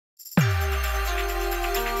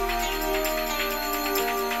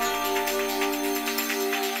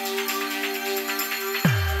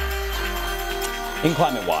In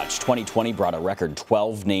Climate Watch, 2020 brought a record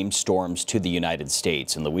 12 named storms to the United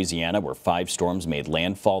States. In Louisiana, where 5 storms made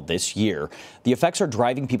landfall this year, the effects are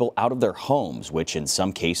driving people out of their homes, which in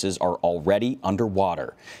some cases are already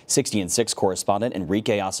underwater. 60 and 6 correspondent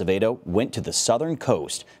Enrique Acevedo went to the southern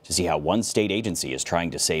coast to see how one state agency is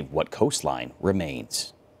trying to save what coastline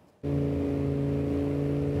remains.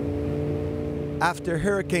 After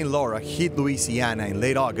Hurricane Laura hit Louisiana in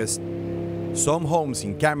late August, some homes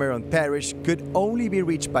in Cameron Parish could only be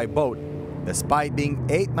reached by boat, despite being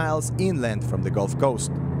 8 miles inland from the Gulf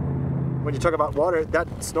Coast. When you talk about water,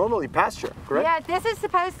 that's normally pasture, correct? Yeah, this is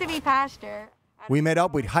supposed to be pasture. We met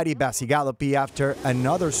up with Heidi Basigalopi after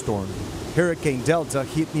another storm, Hurricane Delta,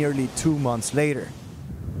 hit nearly 2 months later,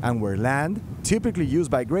 and where land, typically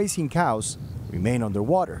used by grazing cows, remain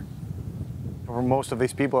underwater. For most of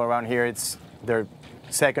these people around here, it's their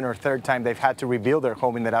second or third time they've had to rebuild their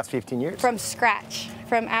home in the last 15 years. From scratch,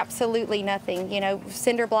 from absolutely nothing, you know,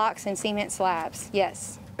 cinder blocks and cement slabs,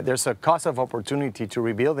 yes. There's a cost of opportunity to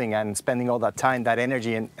rebuilding and spending all that time, that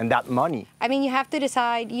energy, and that money. I mean, you have to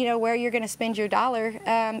decide, you know, where you're going to spend your dollar,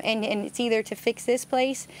 and it's either to fix this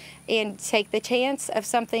place and take the chance of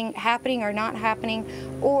something happening or not happening,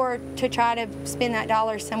 or to try to spend that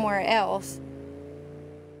dollar somewhere else.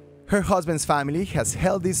 Her husband's family has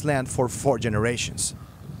held this land for 4 generations.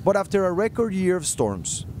 But after a record year of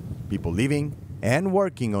storms, people living and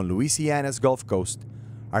working on Louisiana's Gulf Coast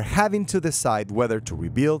are having to decide whether to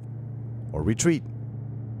rebuild or retreat.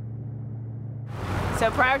 So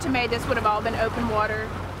prior to May, this would have all been open water.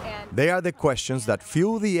 They are the questions that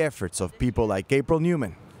fuel the efforts of people like April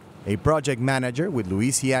Newman, a project manager with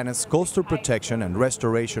Louisiana's Coastal Protection and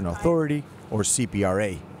Restoration Authority, or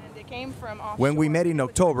CPRA. When we met in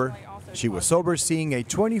October, she was overseeing a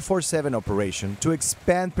 24/7 operation to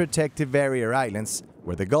expand protective barrier islands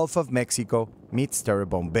where the Gulf of Mexico meets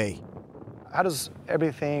Terrebonne Bay. How does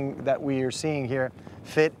everything that we are seeing here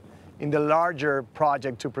fit in the larger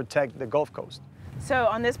project to protect the Gulf Coast? So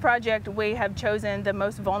on this project, we have chosen the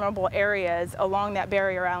most vulnerable areas along that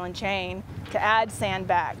barrier island chain to add sand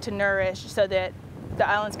back, to nourish, so that the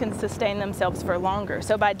islands can sustain themselves for longer.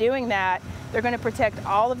 So by doing that, they're going to protect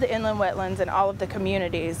all of the inland wetlands and all of the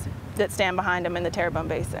communities that stand behind them in the Terrebonne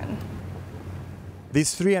Basin.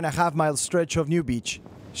 This 3.5-mile stretch of new beach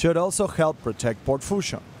should also help protect Port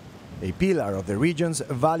Fourchon, a pillar of the region's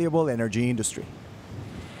valuable energy industry.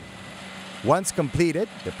 Once completed,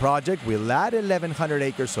 the project will add 1,100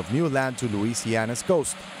 acres of new land to Louisiana's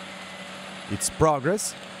coast. It's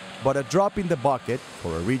progress, but a drop in the bucket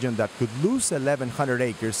for a region that could lose 1,100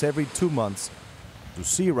 acres every 2 months to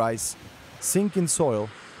sea rise, sinking soil,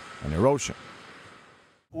 and erosion.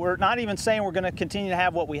 We're not even saying we're going to continue to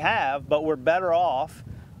have what we have, but we're better off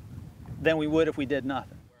than we would if we did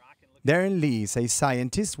nothing. Darren Lee is a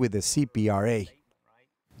scientist with the CPRA.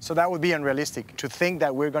 So that would be unrealistic to think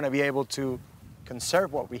that we're going to be able to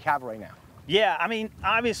conserve what we have right now. Yeah, I mean,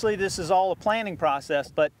 obviously this is all a planning process,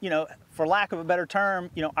 but, you know, for lack of a better term,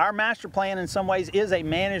 you know, our master plan in some ways is a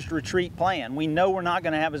managed retreat plan. We know we're not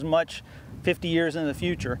going to have as much 50 years in the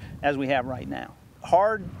future as we have right now.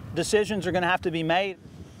 Hard decisions are going to have to be made.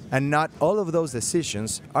 And not all of those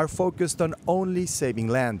decisions are focused on only saving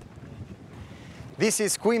land. This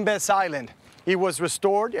is Queen Bess Island. It was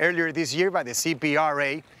restored earlier this year by the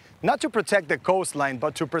CPRA, not to protect the coastline,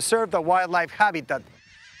 but to preserve the wildlife habitat.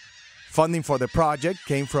 Funding for the project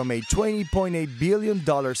came from a $20.8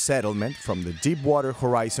 billion settlement from the Deepwater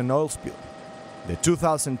Horizon oil spill. The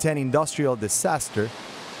 2010 industrial disaster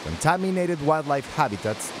contaminated wildlife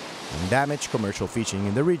habitats and damaged commercial fishing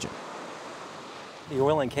in the region. The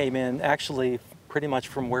oiling came in actually pretty much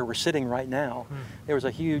from where we're sitting right now. There was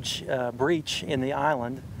a huge breach in the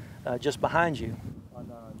island just behind you.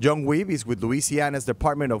 John Weeb is with Louisiana's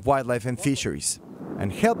Department of Wildlife and Fisheries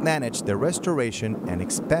and helped manage the restoration and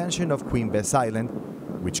expansion of Queen Bess Island,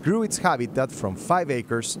 which grew its habitat from 5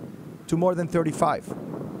 acres to more than 35.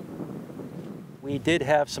 We did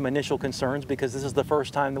have some initial concerns because this is the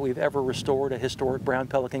first time that we've ever restored a historic brown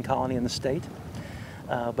pelican colony in the state.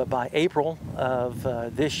 But by April of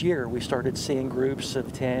this year, we started seeing groups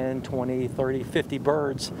of 10, 20, 30, 50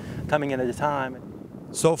 birds coming in at a time.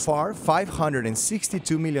 So far,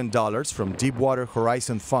 $562 million from Deepwater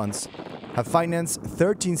Horizon funds have financed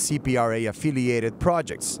 13 CPRA-affiliated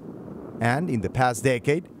projects, and in the past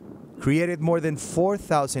decade, created more than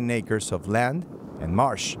 4,000 acres of land and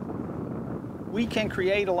marsh. We can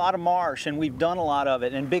create a lot of marsh, and we've done a lot of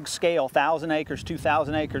it in big scale, 1,000 acres,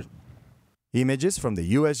 2,000 acres. Images from the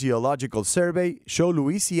U.S. Geological Survey show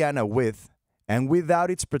Louisiana with and without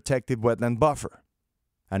its protected wetland buffer,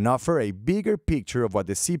 and offer a bigger picture of what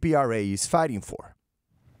the CPRA is fighting for.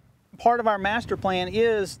 Part of our master plan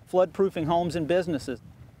is flood-proofing homes and businesses.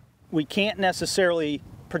 We can't necessarily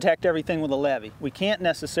protect everything with a levee. We can't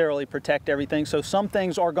necessarily protect everything, so some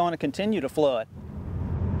things are going to continue to flood.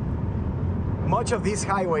 Much of this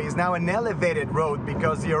highway is now an elevated road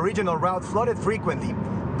because the original route flooded frequently,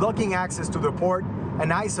 blocking access to the port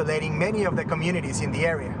and isolating many of the communities in the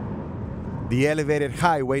area. The elevated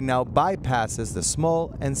highway now bypasses the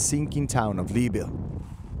small and sinking town of Leeville.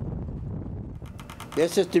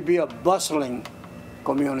 This is to be a bustling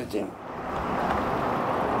community.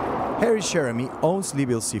 Harry Jeremy owns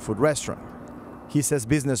Leeville Seafood Restaurant. He says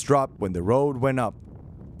business dropped when the road went up,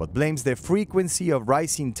 but blames the frequency of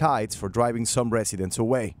rising tides for driving some residents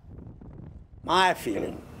away. My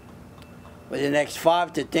feeling, for the next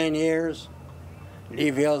 5 to 10 years,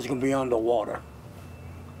 Leeville is going to be underwater.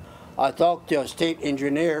 I talked to a state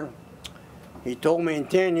engineer. He told me in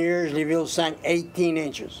 10 years, Leeville sank 18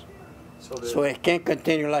 inches. So it can't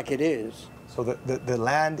continue like it is. So the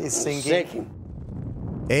land is sinking?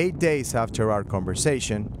 8 days after our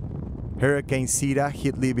conversation, Hurricane Zeta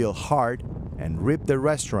hit Leeville hard and ripped the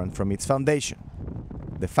restaurant from its foundation.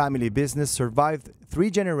 The family business survived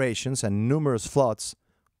 3 generations and numerous floods,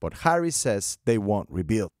 but Harry says they won't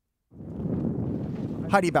rebuild.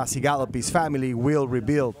 Harry Basigalopi's family will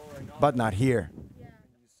rebuild, but not here.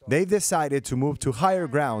 They've decided to move to higher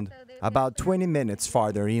ground about 20 minutes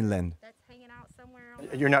farther inland.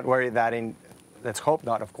 You're not worried that let's hope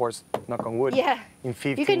not, of course, knock on wood. Yeah, in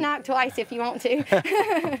 15, you can knock twice if you want to.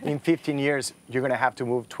 In 15 years, you're going to have to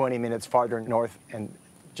move 20 minutes farther north and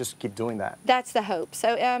just keep doing that. That's the hope.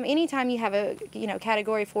 So anytime you have a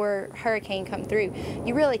Category 4 hurricane come through,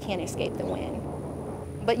 you really can't escape the wind,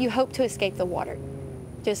 but you hope to escape the water.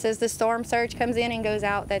 Just as the storm surge comes in and goes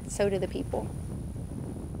out, so do the people.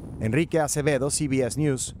 Enrique Acevedo, CBS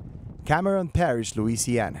News, Cameron Parish,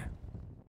 Louisiana.